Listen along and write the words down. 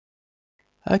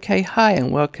Okay, hi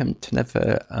and welcome to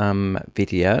another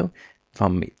video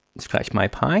from Scratch My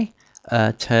Pi.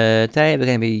 Today we're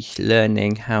going to be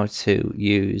learning how to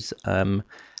use a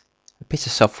piece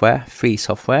of software, free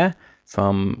software,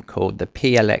 called the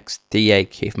PLX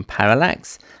DAQ from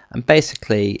Parallax, and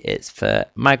basically it's for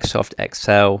Microsoft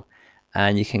Excel,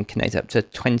 and you can connect up to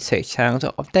 26 channels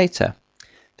of data.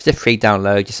 It's a free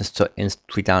download,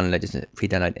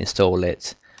 install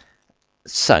it.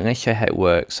 So I'm going to show you how it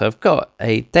works. So I've got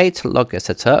a data logger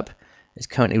set up. It's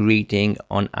currently reading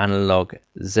on analog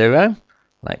 0,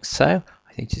 like so.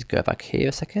 I think just go back here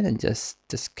a second and just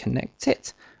disconnect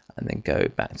it, and then go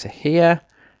back to here.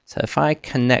 So if I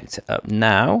connect it up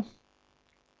now,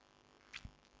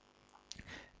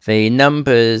 the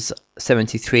numbers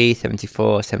 73,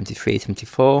 74, 73,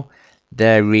 74,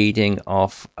 they're reading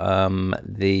off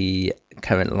the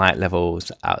current light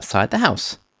levels outside the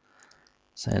house.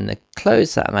 So I'm going to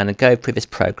close that. I'm going to go through this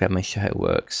program and show how it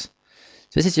works.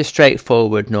 So this is your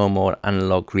straightforward normal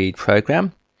analog read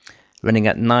program running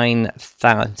at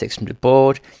 9,600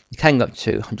 baud. You can go up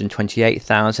to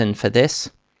 128,000 for this.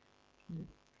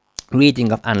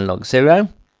 Reading of analog 0.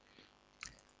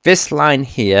 This line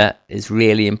here is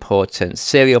really important.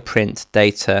 Serial print,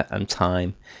 data and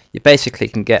time. You basically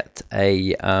can get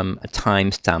a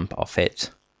timestamp off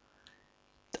it.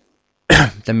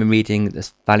 Then we're reading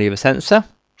this value of a sensor.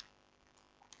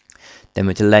 Then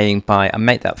we're delaying by, I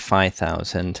make that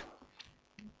 5,000.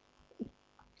 I'm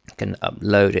going to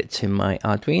upload it to my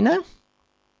Arduino.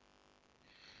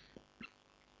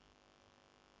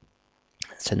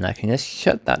 So now I can just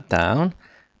shut that down.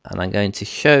 And I'm going to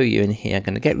show you in here. I'm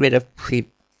going to get rid of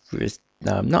previous.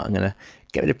 No, I'm not. I'm going to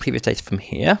get rid of previous data from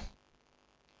here.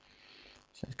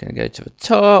 So I'm going to go to the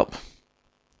top.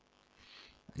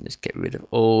 And just get rid of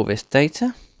all this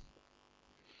data.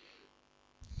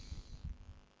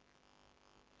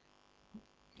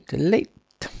 Delete.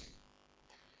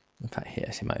 In fact, here,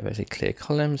 I see my very clear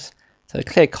columns. So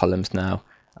clear columns now.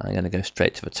 I'm going to go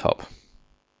straight to the top.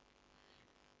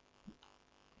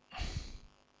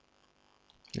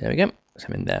 There we go. So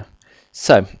I'm in there.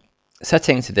 So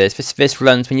settings to this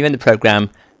runs when you're in the program.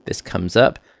 This comes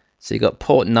up. So you've got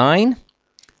port 9.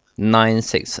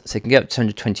 9.6, so you can get up to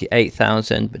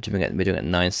 128,000, but we're doing it at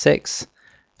 9.6. If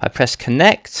I press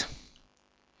connect,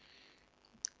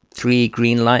 3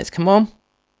 green lights come on,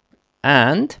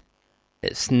 and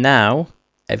it's now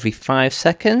every 5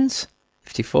 seconds,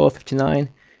 54, 59,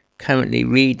 currently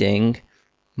reading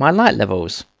my light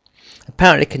levels.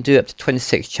 Apparently it can do up to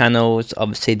 26 channels.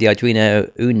 Obviously the Arduino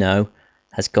Uno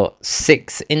has got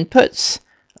 6 inputs,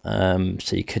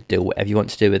 so you could do whatever you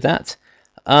want to do with that.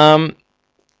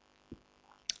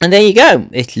 And there you go.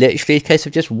 It's literally a case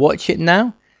of just watch it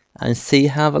now and see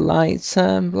how the light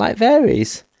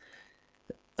varies.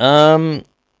 Yeah,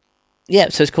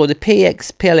 so it's called the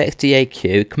PLX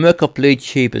DAQ. Can work off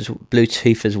Bluetooth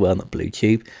as well, not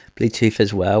Bluetooth, Bluetooth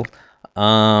as well.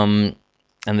 And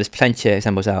there's plenty of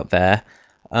examples out there.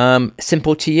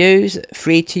 Simple to use,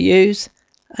 free to use,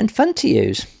 and fun to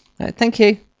use. Right, thank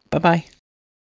you. Bye bye.